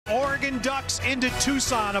Oregon Ducks into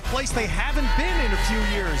Tucson, a place they haven't been in a few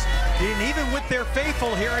years. And even with their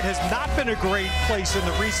faithful here, it has not been a great place in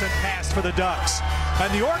the recent past for the Ducks. And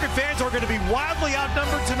the Oregon fans are going to be wildly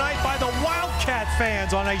outnumbered tonight by the Wildcat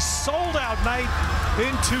fans on a sold-out night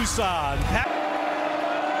in Tucson.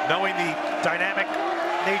 Knowing the dynamic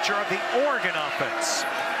nature of the Oregon offense.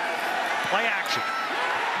 Play action.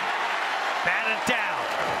 Batted down.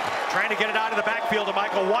 Trying to get it out of the backfield to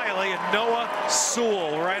Michael Wiley and Noah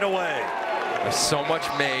Sewell right away. There's so much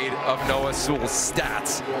made of Noah Sewell's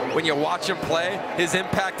stats. When you watch him play, his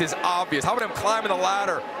impact is obvious. How about him climbing the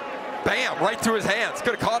ladder? Bam, right through his hands.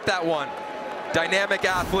 Could have caught that one. Dynamic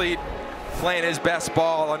athlete, playing his best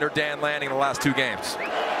ball under Dan Lanning in the last 2 games.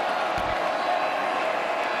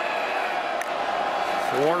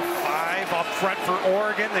 4-5 up front for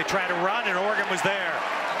Oregon. They tried to run and Oregon was there.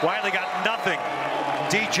 Wiley got nothing.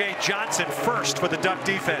 DJ Johnson first for the Duck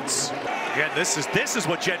defense. Again, this is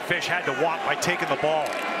what Jedd Fisch had to want by taking the ball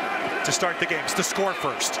to start the games, to score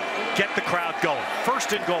first. Get the crowd going.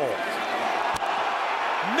 First and goal.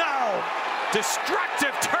 No!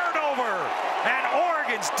 Destructive turnover! And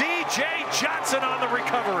Oregon's DJ Johnson on the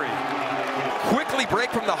recovery. Quickly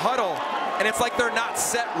break from the huddle, and it's like they're not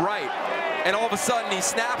set right. And all of a sudden he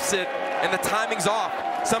snaps it, and the timing's off.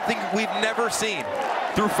 Something we've never seen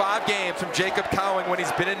through 5 games from Jacob Cowing when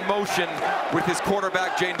he's been in motion with his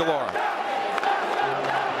quarterback, Jayden de Laura.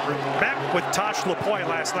 Met with Tosh Lupoi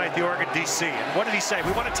last night, the Oregon DC. And what did he say?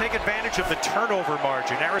 We want to take advantage of the turnover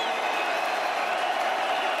margin.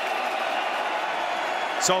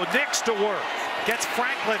 So Nix to work. Gets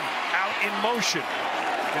Franklin out in motion.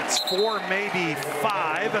 Gets 4, maybe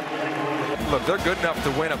 5. Look, they're good enough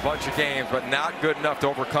to win a bunch of games, but not good enough to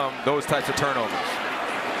overcome those types of turnovers.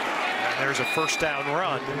 And there's a first down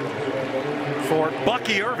run for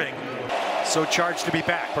Bucky Irving. So charged to be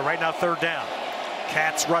back, but right now 3rd down.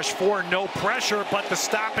 Cats rush 4, no pressure, but the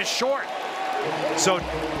stop is short. So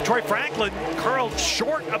Troy Franklin curled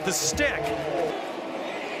short of the stick.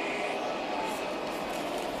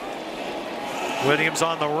 Williams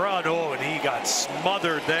on the run. Oh, and he got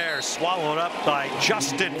smothered there, swallowed up by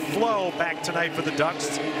Justin Flo. Back tonight for the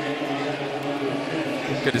Ducks.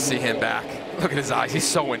 Good to see him back. Look at his eyes. He's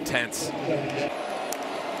so intense.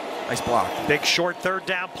 Nice block. Big short 3rd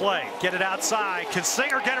down play. Get it outside. Can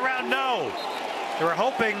Singer get around? No. They were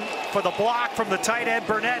hoping for the block from the tight end.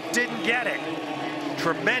 Burnett didn't get it.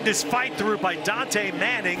 Tremendous fight through by Dante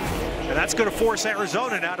Manning, and that's going to force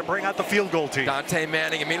Arizona now to bring out the field goal team. Dante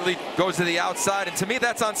Manning immediately goes to the outside, and to me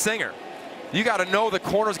that's on Singer. You got to know the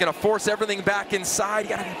corner's going to force everything back inside. You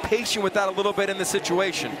got to be patient with that a little bit in the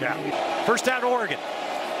situation. Yeah. First down, Oregon.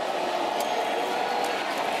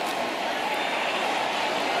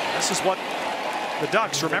 This is what the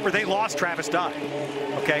Ducks, remember, they lost Travis Dye.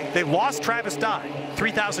 Okay, they lost Travis Dye,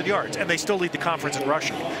 3,000 yards, and they still lead the conference in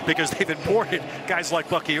rushing because they've imported guys like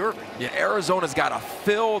Bucky Irving. Yeah, Arizona's got to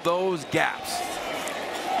fill those gaps.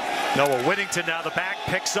 Noah Whittington now the back,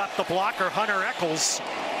 picks up the blocker, Hunter Echols.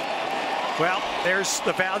 Well, there's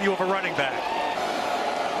the value of a running back.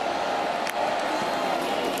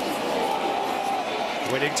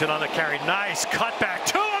 Whittington on the carry, nice cutback,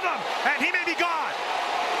 2 of them, and he may be gone.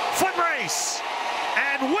 Foot race.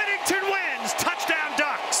 And Whittington wins. Touchdown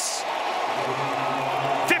Ducks.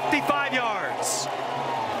 55 yards.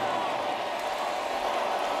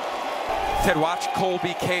 Ted, watch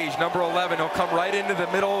Colby Cage, number 11. He'll come right into the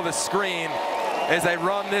middle of the screen as they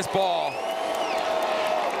run this ball.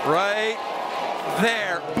 Right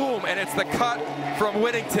there. Boom. And it's the cut from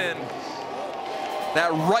Whittington.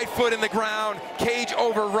 That right foot in the ground. Cage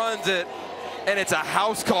overruns it. And it's a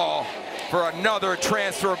house call for another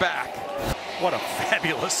transfer back. What a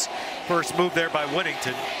fabulous first move there by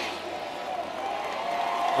Whittington.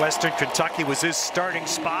 Western Kentucky was his starting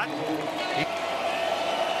spot.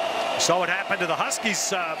 Saw what happened to the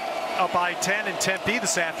Huskies up by 10 in Tempe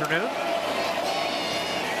this afternoon.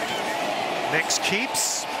 Nix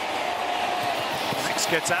keeps. Nix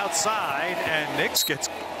gets outside, and Nix gets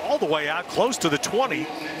all the way out close to the 20.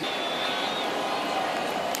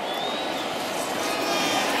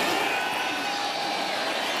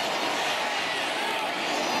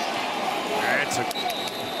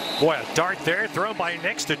 Boy, a dart there thrown by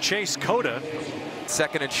Nix to Chase Cota.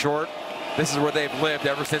 2nd and short. This is where they've lived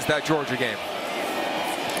ever since that Georgia game.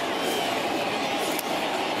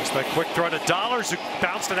 Just a quick throw to Dollars, who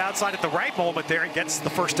bounced it outside at the right moment there and gets the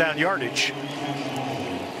first down yardage.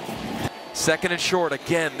 2nd and short.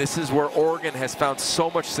 Again, this is where Oregon has found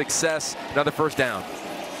so much success. Another first down.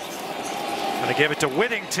 Gonna give it to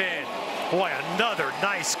Whittington. Boy, another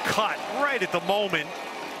nice cut right at the moment.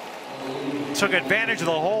 took advantage of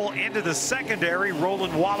the hole into the secondary.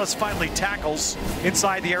 Roland Wallace finally tackles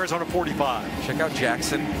inside the Arizona 45. Check out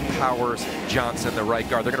Jackson Powers Johnson, the right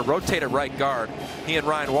guard. They're going to rotate at right guard. He and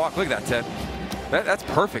Ryan walk. Look at that, Ted. That's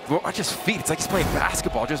perfect. Watch his feet. It's like he's playing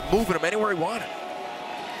basketball, just moving him anywhere he wanted.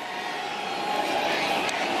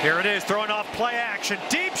 Here it is, throwing off play action.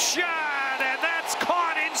 Deep shot, and that's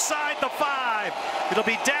caught inside the 5. It'll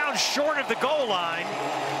be down short of the goal line.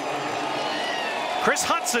 Chris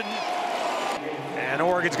Hudson. And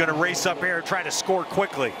Oregon's going to race up here and try to score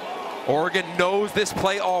quickly. Oregon knows this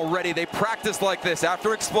play already. They practice like this.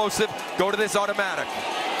 After explosive, go to this automatic.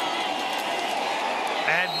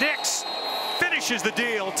 And Nix finishes the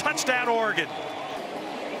deal. Touchdown, Oregon.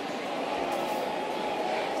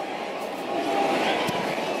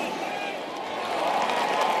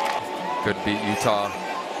 Couldn't beat Utah.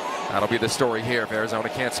 That'll be the story here if Arizona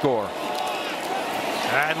can't score.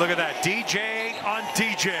 And look at that, DJ on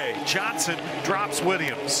DJ. Johnson drops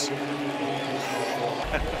Williams.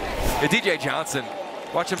 DJ Johnson,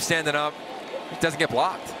 watch him standing up. He doesn't get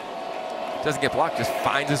blocked. Doesn't get blocked, just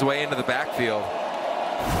finds his way into the backfield.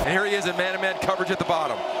 And here he is in man-to-man coverage at the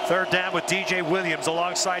bottom. Third down with DJ Williams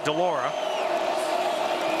alongside DeLaura.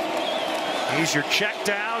 He's your check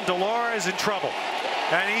down. DeLaura is in trouble.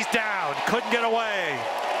 And he's down. Couldn't get away.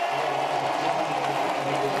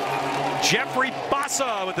 Jeffrey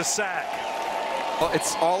Bassa with the sack. Well,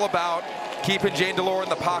 it's all about keeping Jane DeLaura in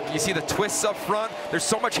the pocket. You see the twists up front. There's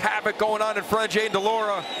so much havoc going on in front of Jane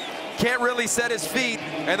DeLaura. Can't really set his feet.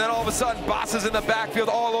 And then all of a sudden, Bassa's in the backfield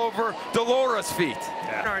all over DeLaura's feet.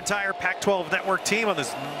 Yeah. Our entire Pac-12 network team on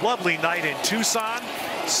this lovely night in Tucson.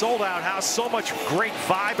 Sold out house, so much great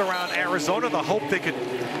vibe around Arizona. The hope they could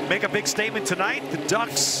make a big statement tonight. The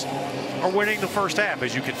Ducks are winning the first half,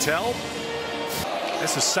 as you can tell.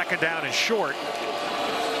 This is second down and short.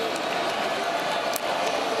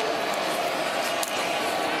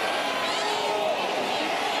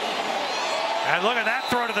 And look at that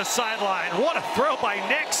throw to the sideline. What a throw by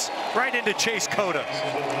Nix right into Chase Cota.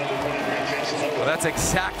 Well, that's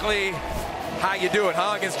exactly how you do it,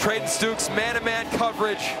 huh? Against Trayton Stukes, man-to-man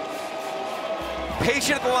coverage.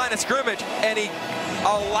 Patient at the line of scrimmage, and he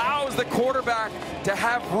allows the quarterback to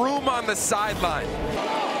have room on the sideline.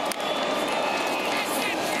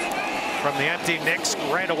 From the empty, Nix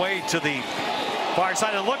right away to the far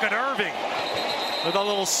side. And look at Irving with a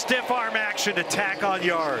little stiff arm action to tack on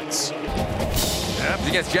yards. Yep.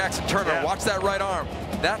 Against Jackson Turner, yeah. Watch that right arm.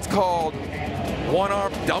 That's called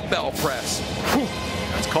one-arm dumbbell press. Whew.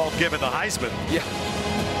 That's called giving the Heisman. Yeah.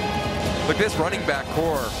 Look, this running back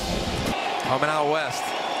core coming out west.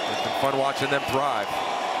 It's been fun watching them thrive.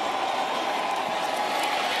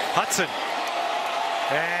 Hudson.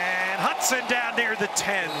 And Hudson down near the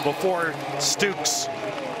 10 before Stukes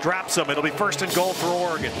drops him. It'll be first and goal for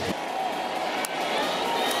Oregon.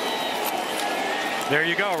 There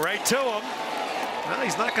you go, right to him. Well,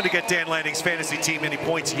 he's not going to get Dan Lanning's fantasy team any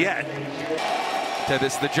points yet. Ted,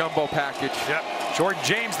 this is the jumbo package. Yep. Jordan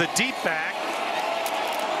James, the deep back.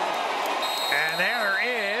 And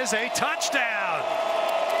there is a touchdown.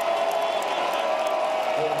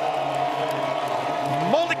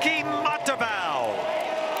 Moliki Matavao.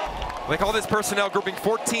 They call this personnel grouping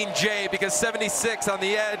 14J because 76 on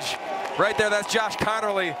the edge. Right there, that's Josh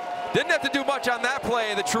Connerly. Didn't have to do much on that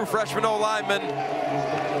play, the true freshman O-lineman.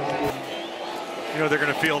 You know they're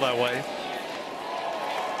going to feel that way.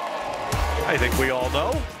 I think we all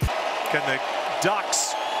know. Can the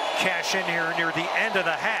Ducks cash in here near the end of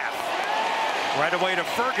the half? Right away to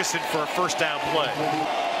Ferguson for a first down play.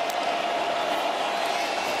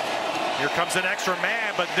 Here comes an extra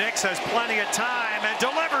man, but Nix has plenty of time and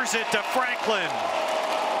delivers it to Franklin.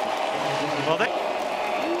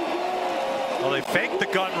 Well, they fake the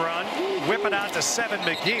gun run, whip it out to Seven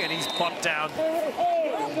McGee, and he's bumped down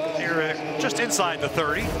here just inside the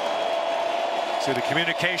 30. So the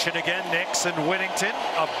communication again, Nix and Whittington.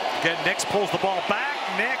 Again, Nix pulls the ball back.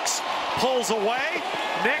 Nix pulls away.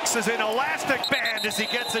 Nix is in elastic band as he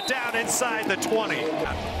gets it down inside the 20.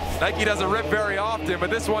 Nike doesn't rip very often,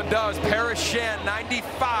 but this one does. Paris Shan,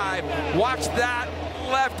 95. Watch that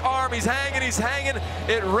left arm. He's hanging.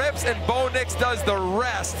 It rips, and Bo Nix does the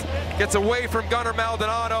rest. Gets away from Gunnar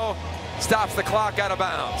Maldonado. Stops the clock out of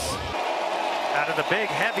bounds. Out of the big,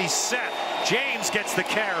 heavy set, James gets the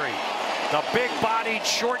carry. The big-bodied,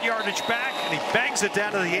 short yardage back, and he bangs it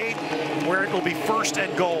down to the 8, where it will be first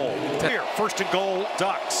and goal. Here, first and goal,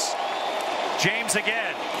 Ducks. James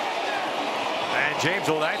again. And James,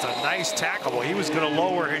 oh, that's a nice tackle. Well, he was going to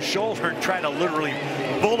lower his shoulder and try to literally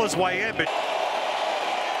bull his way in, but...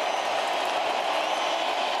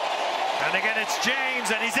 And again, it's James,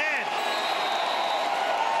 and he's in.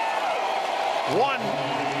 One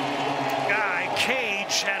guy,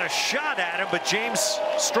 Cage, had a shot at him, but James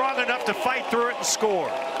strong enough to fight through it and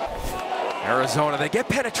score. Arizona, they get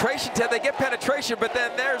penetration, Ted, they get penetration, but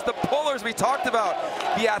then there's the pullers we talked about.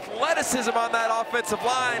 The athleticism on that offensive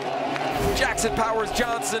line. Jackson Powers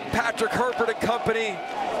Johnson, Patrick Herbert and company.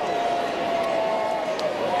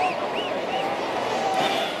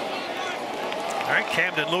 All right,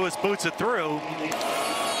 Camden Lewis boots it through.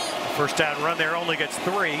 First down run there only gets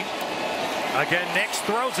 3. Again, Nix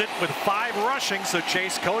throws it with 5 rushing, so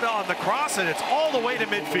Chase Cota on the cross, and it's all the way to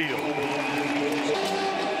midfield.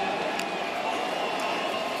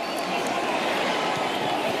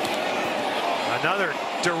 Another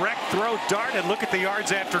direct throw dart, and look at the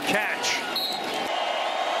yards after catch.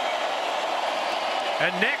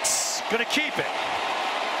 And Nix gonna keep it.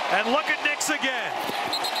 And look at Nix again.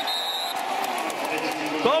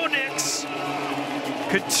 Bo Nix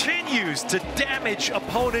continues to damage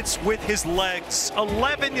opponents with his legs.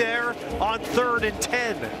 11 there on 3rd and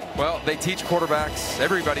 10. Well, they teach quarterbacks,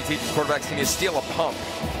 everybody teaches quarterbacks, can you steal a pump?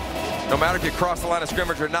 No matter if you cross the line of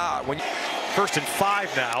scrimmage or not. When 1st and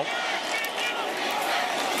 5 now.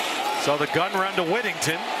 So the gun run to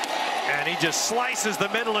Whittington, and he just slices the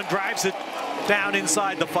middle and drives it down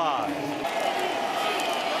inside the 5.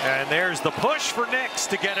 And there's the push for Nix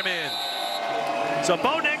to get him in. So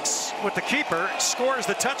Bo Nix, with the keeper, scores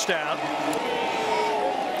the touchdown.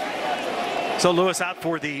 So Lewis out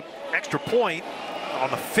for the extra point on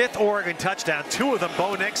the 5th Oregon touchdown. 2 of them,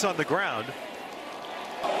 Bo Nix on the ground.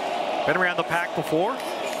 Been around the pack before.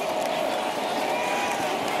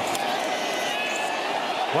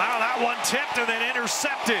 Wow, that one tipped and then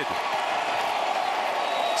intercepted.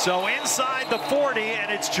 So inside the 40, and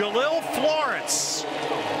it's Jalil Florence.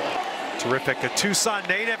 Terrific, a Tucson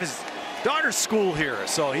native. His daughter's school here,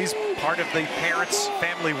 so he's part of the parents'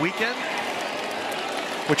 family weekend,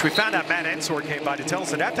 which we found out Matt Ensor came by to tell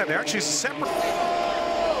us at that time they're actually separate.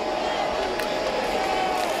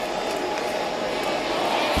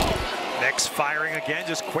 Nix firing again,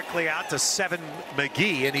 just quickly out to 7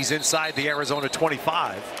 McGee, and he's inside the Arizona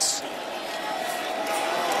 25.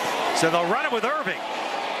 So they'll run it with Irving,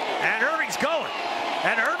 and Irving's going,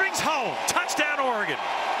 and Irving's home. Touchdown, Oregon.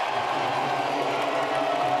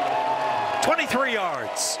 23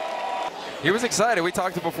 yards. he was excited. We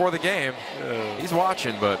talked to him before the game. He's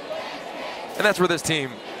watching, and that's where this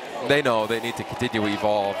team, they know they need to continue to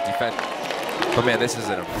evolve defense. But man, this is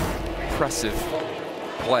an impressive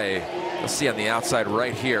play. You'll see on the outside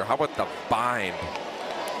right here. How about the bind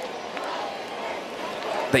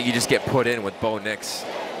that you just get put in with Bo Nix?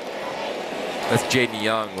 That's Jaden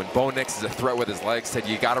Young. When Bo Nix is a threat with his legs, said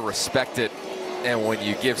you got to respect it. And when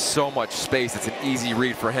you give so much space, it's an easy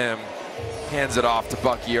read for him. Hands it off to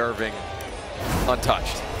Bucky Irving,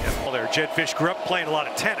 untouched. Well, there, Jed Fish grew up playing a lot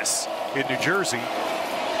of tennis in New Jersey.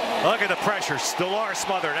 Look at the pressure. Stolar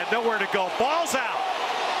smothered and nowhere to go. Ball's out.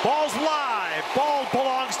 Ball's live. Ball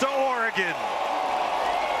belongs to Oregon.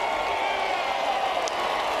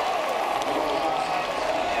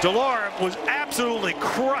 DeLore was absolutely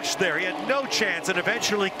crushed there. He had no chance, and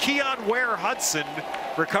eventually Keon Ware-Hudson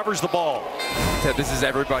recovers the ball. This is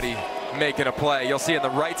everybody making a play. You'll see on the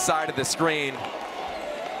right side of the screen,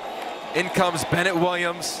 in comes Bennett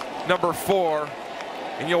Williams, number 4,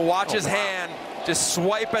 and you'll watch his hand just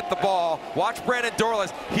swipe at the ball. Watch Brandon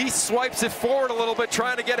Dorless. He swipes it forward a little bit,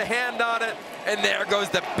 trying to get a hand on it, and there goes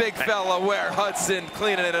the big fella, Ware-Hudson,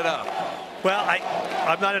 cleaning it up. Well,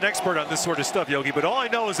 I'm not an expert on this sort of stuff, Yogi, but all I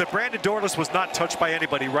know is that Brandon Dorless was not touched by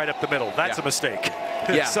anybody right up the middle. That's a mistake.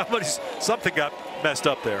 Yeah. Something got messed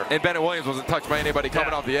up there. And Bennett Williams wasn't touched by anybody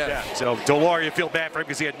coming off the edge. Yeah. So DeLore, you feel bad for him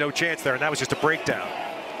because he had no chance there, and that was just a breakdown.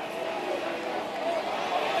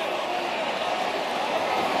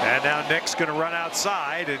 And now Nick's going to run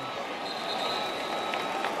outside, and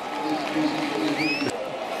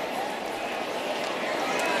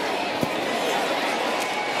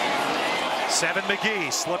Seven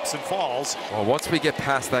McGee slips and falls. Well, once we get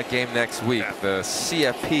past that game next week, the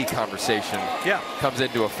CFP conversation comes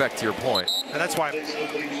into effect, to your point. And that's why. Look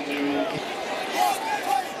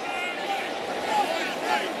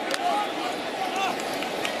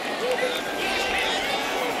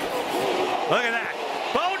at that.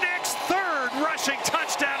 Bo Nix, 3rd rushing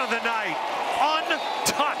touchdown of the night.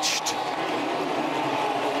 Untouched.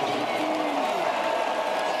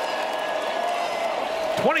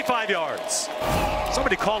 $25 yards.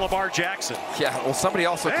 Somebody call Lamar Jackson. Yeah, well, somebody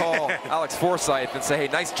also call Alex Forsyth and say, hey,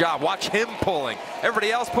 nice job. Watch him pulling.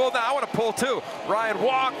 Everybody else pulled. Now I want to pull too. Ryan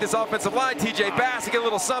Walk, this offensive line. TJ Bass, get a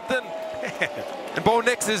little something. And Bo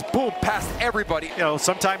Nix is, boom, past everybody. You know,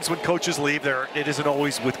 sometimes when coaches leave, it isn't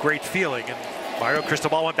always with great feeling. And Mario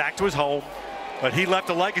Cristobal went back to his home. But he left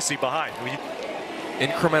a legacy behind.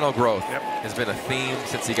 Incremental growth has been a theme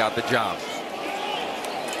since he got the job.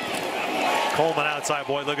 Coleman outside,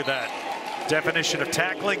 boy, look at that. Definition of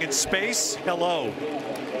tackling in space, hello.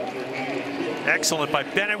 Excellent by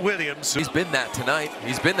Bennett Williams. He's been that tonight.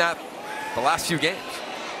 He's been that the last few games.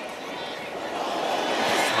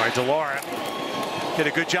 All right, DeLaura did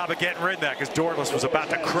a good job of getting rid of that because Dortless was about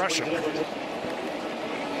to crush him.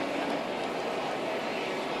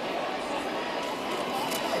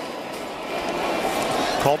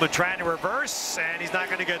 Coleman trying to reverse, and he's not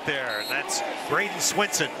going to get there. And that's Braden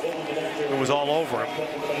Swinson, who was all over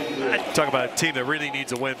him. Talk about a team that really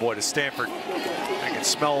needs a win, boy, to Stanford. I can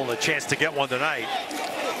smell the chance to get one tonight.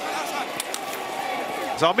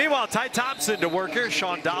 So meanwhile, Ty Thompson to work here.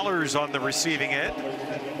 Sean Dollars on the receiving end.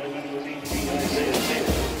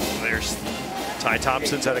 There's Ty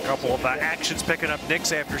Thompson's had a couple of actions picking up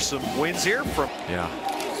Knicks after some wins here from.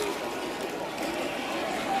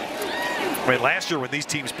 I mean, last year when these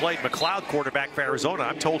teams played, McLeod, quarterback for Arizona,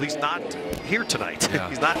 I'm told he's not here tonight.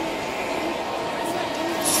 He's not.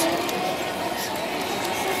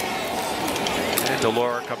 And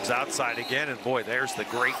DeLaura comes outside again, and boy, there's the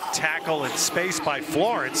great tackle in space by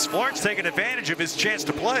Florence. Florence taking advantage of his chance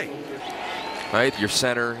to play. Right, your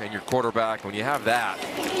center and your quarterback, when you have that,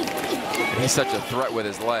 and he's such a threat with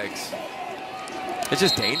his legs, it's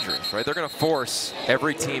just dangerous, right? They're going to force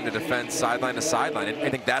every team to defend sideline to sideline. And I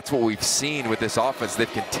think that's what we've seen with this offense. They've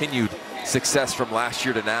continued success from last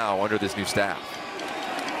year to now under this new staff.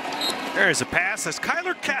 There's a pass as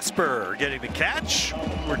Kyler Casper getting the catch.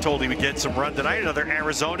 We're told he would get some run tonight, another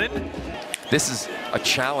Arizonan. This is a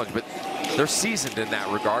challenge, but they're seasoned in that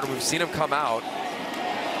regard. We've seen them come out.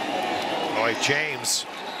 Boy, James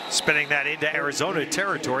spinning that into Arizona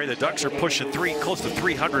territory. The Ducks are pushing close to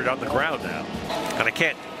 300 on the ground now. And I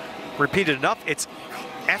can't repeat it enough. It's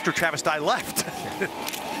after Travis Dye left.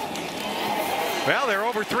 Well, they're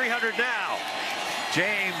over 300 now.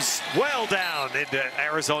 James well down into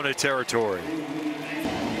Arizona territory.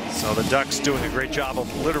 So the Ducks doing a great job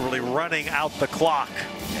of literally running out the clock.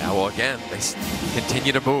 Yeah, well, again, they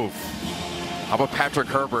continue to move. How about Patrick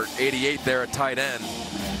Herbert, 88 there at tight end,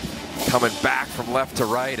 coming back from left to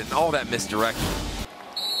right, and all that misdirection.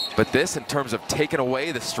 But this, in terms of taking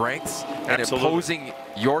away the strengths and imposing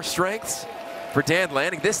your strengths for Dan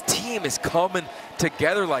Lanning, this team is coming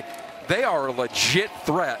together like they are a legit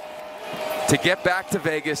threat to get back to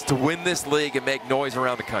Vegas to win this league and make noise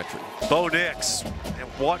around the country. Bo Nix, and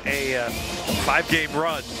what a 5-game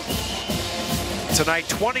run. Tonight,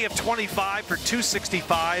 20 of 25 for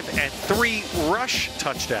 265 and 3 rush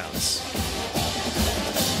touchdowns.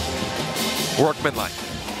 Workmanlike.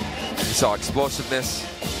 You saw explosiveness.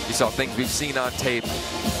 You saw things we've seen on tape.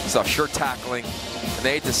 You saw sure tackling. And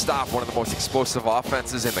they had to stop one of the most explosive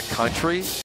offenses in the country.